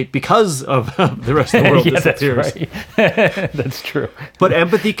 flow yeah. state because of the rest of the world Yeah, disappears. that's right. That's true. But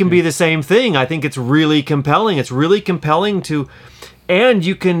empathy can be the same thing. I think it's really compelling. It's really compelling to, and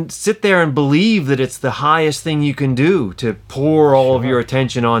you can sit there and believe that it's the highest thing you can do to pour all of your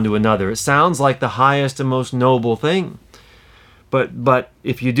attention onto another. It sounds like the highest and most noble thing. But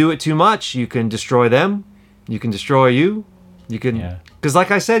if you do it too much, you can destroy them. You can destroy you. You can, Yeah. because like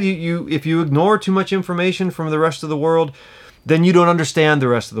I said, you if you ignore too much information from the rest of the world, then you don't understand the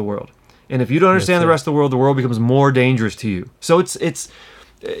rest of the world. And if you don't understand the rest of the world becomes more dangerous to you. So it's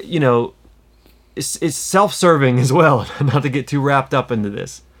you know, it's self-serving as well. Not to get too wrapped up into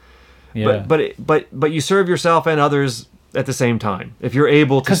this. Yeah. But you serve yourself and others at the same time if you're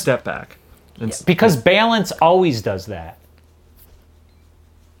able to step back. And, Because balance always does that,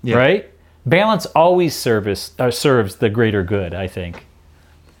 yeah. right? Balance always serves the greater good, I think.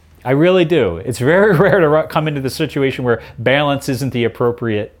 I really do. It's very rare to come into the situation where balance isn't the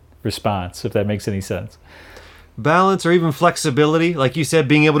appropriate response, if that makes any sense. Balance or even flexibility, like you said,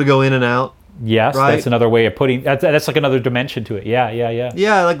 being able to go in and out. Yes, Right. that's another way of putting, that's like another dimension to it. Yeah.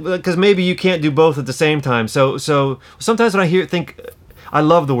 Yeah, like because maybe you can't do both at the same time. So sometimes when I think I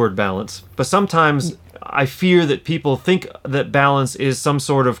love the word balance, but sometimes I fear that people think that balance is some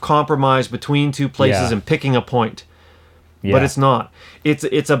sort of compromise between two places Yeah. and picking a point. Yeah. But it's not.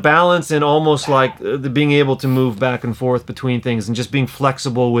 It's a balance in almost like the being able to move back and forth between things and just being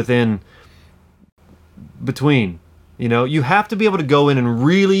flexible between. You know, you have to be able to go in and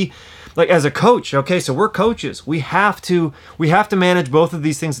really, like as a coach, okay, so we're coaches. We have to manage both of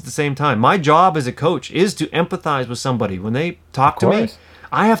these things at the same time. My job as a coach is to empathize with somebody. When they talk to me, course.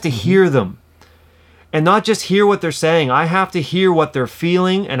 I have to hear them. And not just hear what they're saying. I have to hear what they're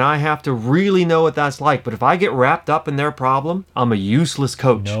feeling, and I have to really know what that's like. But if I get wrapped up in their problem, I'm a useless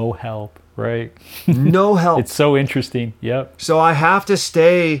coach. No help, right? No help. It's so interesting. Yep. So I have to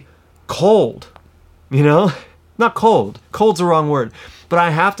stay cold, you know? Not cold. Cold's the wrong word. But I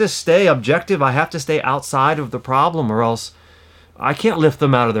have to stay objective. I have to stay outside of the problem, or else I can't lift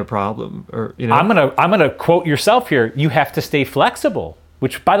them out of their problem. Or you know, I'm gonna quote yourself here. You have to stay flexible,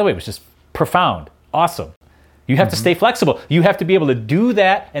 which, by the way, was just profound, awesome. You have to stay flexible. You have to be able to do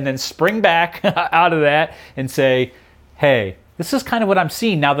that and then spring back out of that and say, "Hey, this is kind of what I'm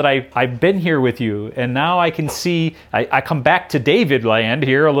seeing now that I've been here with you, and now I can see. I come back to David land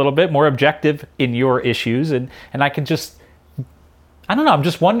here a little bit more objective in your issues, and I can just." I don't know. I'm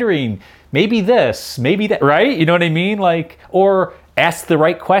just wondering, maybe this, maybe that, right? You know what I mean? Like, or ask the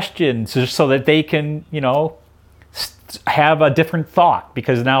right questions so that they can, you know, have a different thought,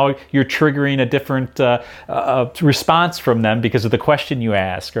 because now you're triggering a different response from them because of the question you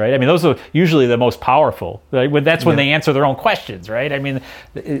ask, right? I mean, those are usually the most powerful. Right? That's when they answer their own questions, right? I mean,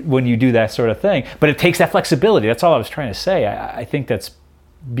 when you do that sort of thing. But it takes that flexibility. That's all I was trying to say. I think that's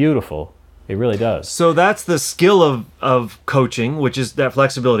beautiful. It really does. So that's the skill of coaching, which is that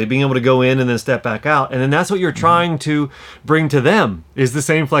flexibility, being able to go in and then step back out. And then that's what you're trying to bring to them, is the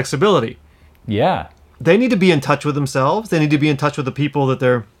same flexibility. Yeah. They need to be in touch with themselves. They need to be in touch with the people that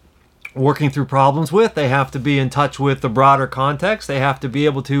they're working through problems with. They have to be in touch with the broader context. They have to be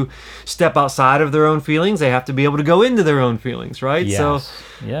able to step outside of their own feelings. They have to be able to go into their own feelings, right? Yes.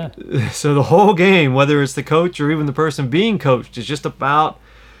 So the whole game, whether it's the coach or even the person being coached, is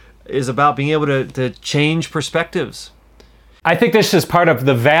about being able to change perspectives. I think this is part of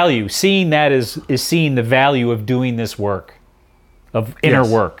the value. Seeing that is seeing the value of doing this work, of inner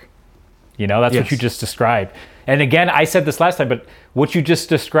Yes. work. You know, that's what Yes. you just described. And again, I said this last time, but what you just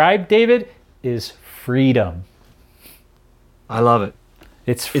described, David, is freedom. I love it.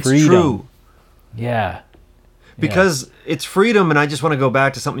 It's It's freedom. true. Yeah. Because it's freedom, and I just want to go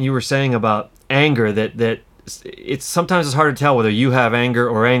back to something you were saying about anger, that it's sometimes it's hard to tell whether you have anger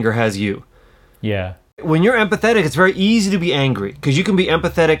or anger has you. Yeah. When you're empathetic, it's very easy to be angry because you can be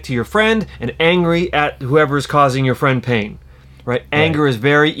empathetic to your friend and angry at whoever is causing your friend pain. Right? Anger is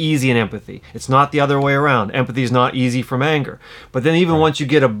very easy in empathy. It's not the other way around. Empathy is not easy from anger. But then even once you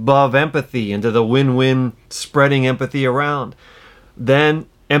get above empathy into the win-win, spreading empathy around, then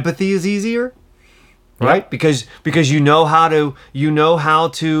empathy is easier, right? Because you know how to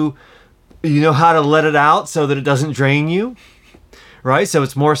let it out so that it doesn't drain you. Right? So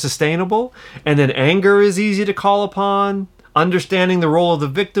it's more sustainable. And then anger is easy to call upon. Understanding the role of the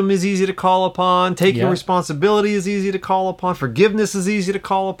victim is easy to call upon. Taking responsibility is easy to call upon. Forgiveness is easy to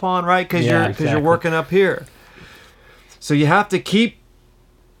call upon, right? Because you're working up here. So you have to keep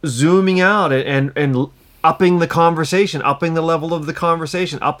zooming out and upping the conversation, upping the level of the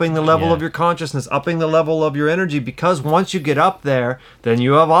conversation, upping the level of your consciousness, upping the level of your energy, because once you get up there, then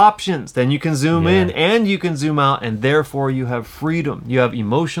you have options. Then you can zoom in and you can zoom out, and therefore you have freedom. You have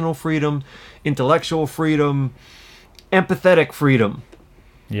emotional freedom, intellectual freedom, empathetic freedom.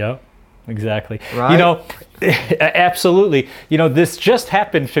 Yep. Exactly. Right? You know, absolutely. You know, this just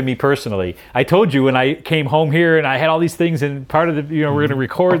happened to me personally. I told you when I came home here and I had all these things, and part of the, we're going to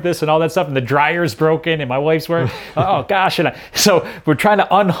record this and all that stuff, and the dryer's broken and my wife's wearing, oh gosh. And so we're trying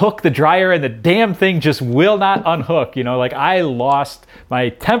to unhook the dryer and the damn thing just will not unhook. You know, like I lost my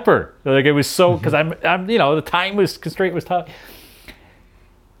temper. Like it was so, because I'm, the time constraint was tough.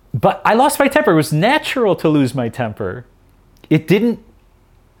 But I lost my temper. It was natural to lose my temper. It didn't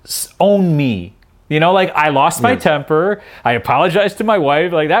own me. You know, like I lost my temper. I apologized to my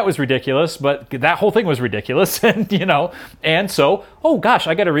wife. Like that was ridiculous, but that whole thing was ridiculous. And so, oh gosh,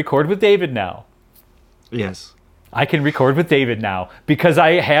 I got to record with David now. Yes. I can record with David now because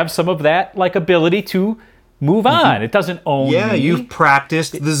I have some of that like ability to move on. It doesn't own me. Yeah, you've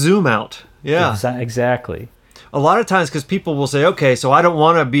practiced the zoom out. Yeah. Exactly. A lot of times, because people will say, okay, so I don't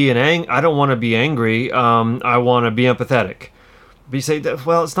want to be angry. I want to be empathetic. But you say,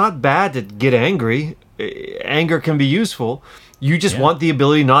 well, it's not bad to get angry. Anger can be useful. You just want the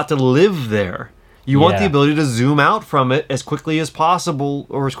ability not to live there. You want the ability to zoom out from it as quickly as possible,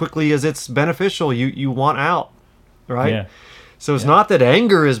 or as quickly as it's beneficial. You want out, right? Yeah. So it's not that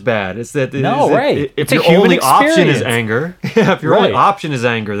anger is bad. It's that if your only option is anger, if your only option is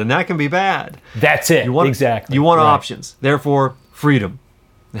anger, then that can be bad. That's it. You want options. Therefore, freedom.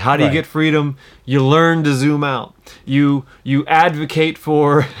 How do you get freedom? You learn to zoom out. You advocate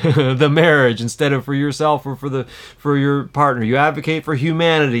for the marriage instead of for yourself or for your partner. You advocate for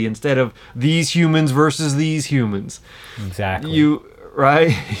humanity instead of these humans versus these humans. Exactly. You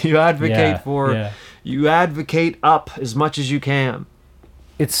advocate you advocate up as much as you can.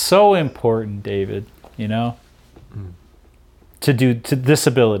 It's so important, David, to this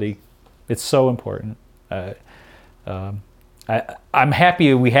ability. It's so important. I'm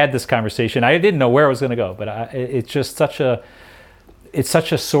happy we had this conversation. I didn't know where I was going to go, but it's just such a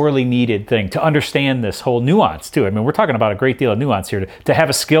sorely needed thing to understand this whole nuance too. I mean, we're talking about a great deal of nuance here. To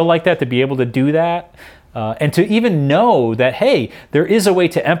have a skill like that, to be able to do that, and to even know that, hey, there is a way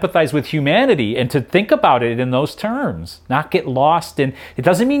to empathize with humanity and to think about it in those terms, not get lost in. It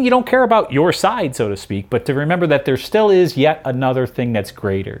doesn't mean you don't care about your side, so to speak, but to remember that there still is yet another thing that's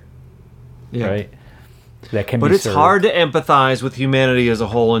greater, right? That can but be it's served. Hard to empathize with humanity as a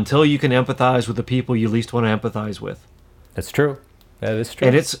whole until you can empathize with the people you least want to empathize with. That's true. That is true.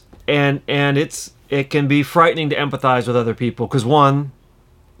 And it can be frightening to empathize with other people because one,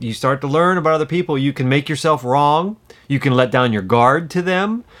 you start to learn about other people. You can make yourself wrong. You can let down your guard to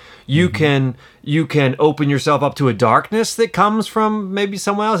them. You can open yourself up to a darkness that comes from maybe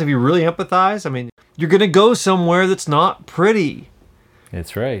someone else. If you really empathize, I mean, you're going to go somewhere that's not pretty.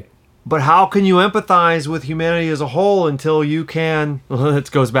 That's right. But how can you empathize with humanity as a whole until you can? Well,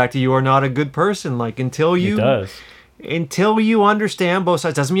 it goes back to you are not a good person. Like until you understand both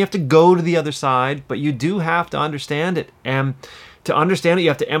sides. Doesn't mean you have to go to the other side, but you do have to understand it. And to understand it, you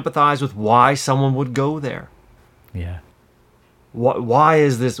have to empathize with why someone would go there. Yeah. Why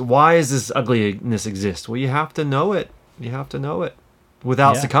is this ugliness exist? Well, you have to know it. You have to know it.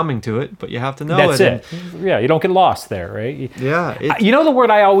 Without succumbing to it, but you have to know it. That's it. Yeah, you don't get lost there, right? Yeah. You know the word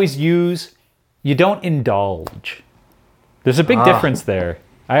I always use? You don't indulge. There's a big difference there.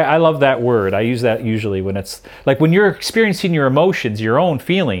 I love that word. I use that usually when it's like when you're experiencing your emotions, your own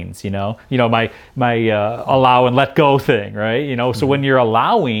feelings, my allow and let go thing, right? So when you're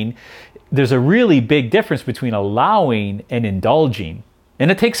allowing, there's a really big difference between allowing and indulging. And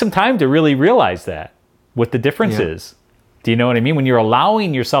it takes some time to really realize that, what the difference is. Do you know what I mean? When you're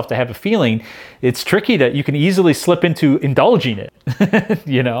allowing yourself to have a feeling, it's tricky that you can easily slip into indulging it,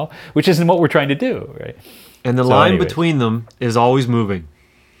 which isn't what we're trying to do, right? And the line between them is always moving.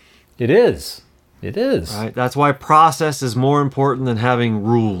 It is. It is. Right? That's why process is more important than having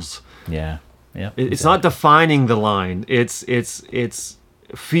rules. Yeah. Yeah. It's not defining the line. It's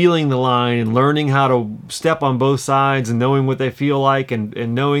feeling the line and learning how to step on both sides and knowing what they feel like and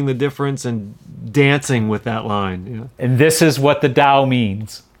knowing the difference and dancing with that line. You know? And this is what the Tao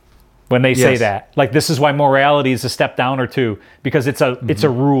means when they say Yes. that. Like, this is why morality is a step down or two, because it's a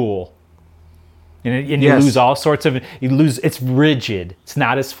rule. And you Yes. lose all sorts of, it's rigid. It's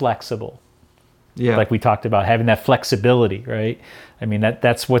not as flexible. Yeah. Like we talked about, having that flexibility, right? I mean,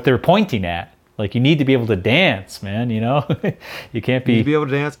 that's what they're pointing at. Like, you need to be able to dance, man, you know? You can't You need to be... be able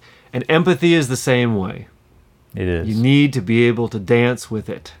to dance. And empathy is the same way. It is. You need to be able to dance with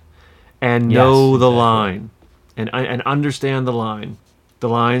it and Yes, know the exactly. line and understand the line. The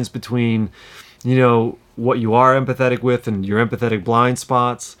lines between, you know, what you are empathetic with and your empathetic blind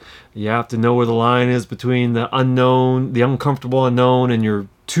spots. You have to know where the line is between the unknown, the uncomfortable unknown, and your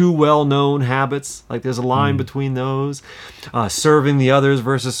too well-known habits. Like, there's a line between those. Serving the others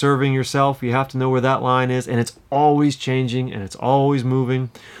versus serving yourself. You have to know where that line is, and it's always changing and it's always moving,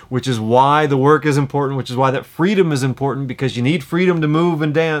 which is why the work is important, which is why that freedom is important, because you need freedom to move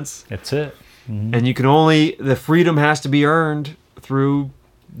and dance. That's it. And you can only, the freedom has to be earned through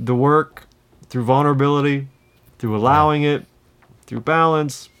the work, through vulnerability, through allowing it, through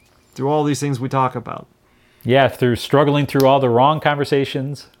balance, through all these things we talk about. Yeah, through struggling through all the wrong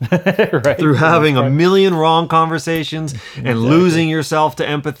conversations, right? Through having a million wrong conversations and losing yourself to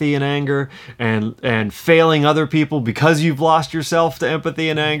empathy and anger and failing other people because you've lost yourself to empathy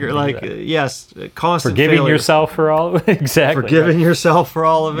and anger. Like, yes, constant Forgiving failure. yourself for all... Exactly. Forgiving yourself for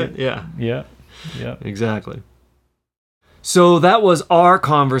all of it. Yeah, Yeah. Yeah. exactly. So that was our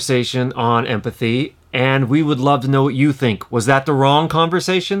conversation on empathy, and we would love to know what you think. Was that the wrong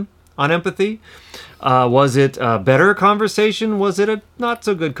conversation on empathy? Was it a better conversation? Was it a not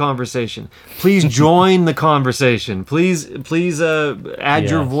so good conversation? Please join the conversation. Please add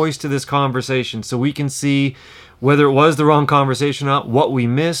your Yes. voice to this conversation so we can see whether it was the wrong conversation or not, what we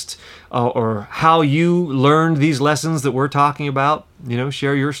missed, or how you learned these lessons that we're talking about. You know,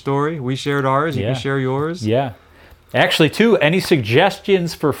 share your story. We shared ours. You Yeah. can share yours. Yeah. Actually, too, any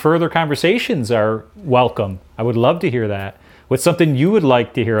suggestions for further conversations are welcome. I would love to hear that. What's something you would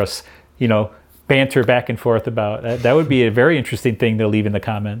like to hear us, you know, banter back and forth about? That would be a very interesting thing to leave in the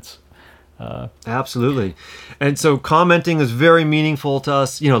comments. Absolutely. And so commenting is very meaningful to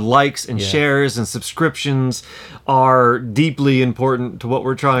us. You know, likes and Yeah. shares and subscriptions are deeply important to what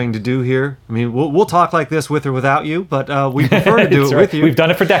we're trying to do here. I mean, we'll talk like this with or without you, but we prefer to do That's it right. with you. We've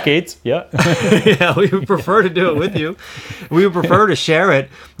done it for decades. Yeah. Yeah, we would prefer to do it with you. We would prefer to share it,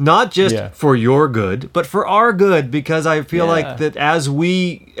 not just Yeah. for your good, but for our good, because I feel Yeah. like that as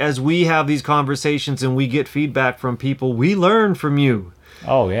we have these conversations and we get feedback from people, we learn from you.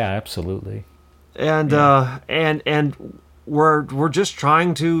 Oh, yeah, absolutely. And and we're just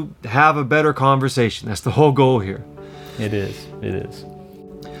trying to have a better conversation. That's the whole goal here. It is. It is.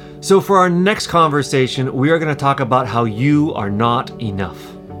 So for our next conversation, we are going to talk about how you are not enough.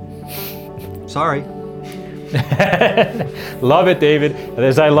 Sorry. Love it, David.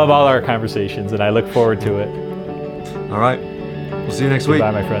 As I love all our conversations, and I look forward to it. All right. We'll see you next week.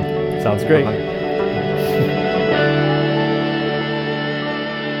 Bye, my friend. Sounds great. Bye.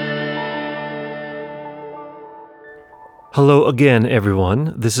 Hello again,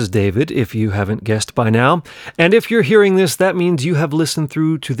 everyone. This is David, if you haven't guessed by now. And if you're hearing this, that means you have listened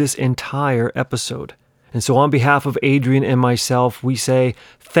through to this entire episode. And so on behalf of Adrian and myself, we say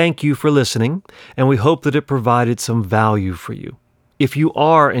thank you for listening, and we hope that it provided some value for you. If you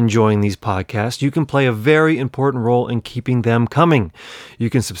are enjoying these podcasts, you can play a very important role in keeping them coming. You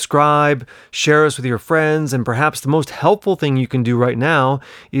can subscribe, share us with your friends, and perhaps the most helpful thing you can do right now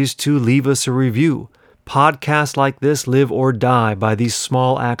is to leave us a review. Podcasts like this live or die by these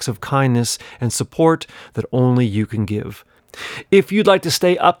small acts of kindness and support that only you can give. If you'd like to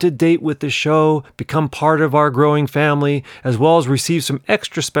stay up to date with the show, become part of our growing family, as well as receive some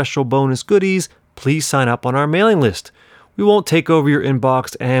extra special bonus goodies, please sign up on our mailing list. We won't take over your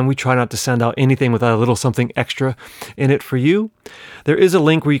inbox, and we try not to send out anything without a little something extra in it for you. There is a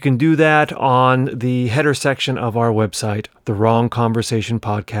link where you can do that on the header section of our website,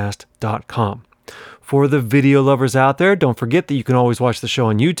 thewrongconversationpodcast.com. For the video lovers out there, don't forget that you can always watch the show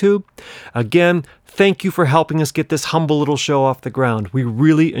on YouTube. Again, thank you for helping us get this humble little show off the ground. We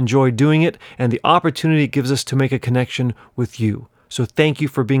really enjoy doing it, and the opportunity it gives us to make a connection with you. So thank you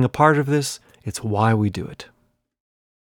for being a part of this. It's why we do it.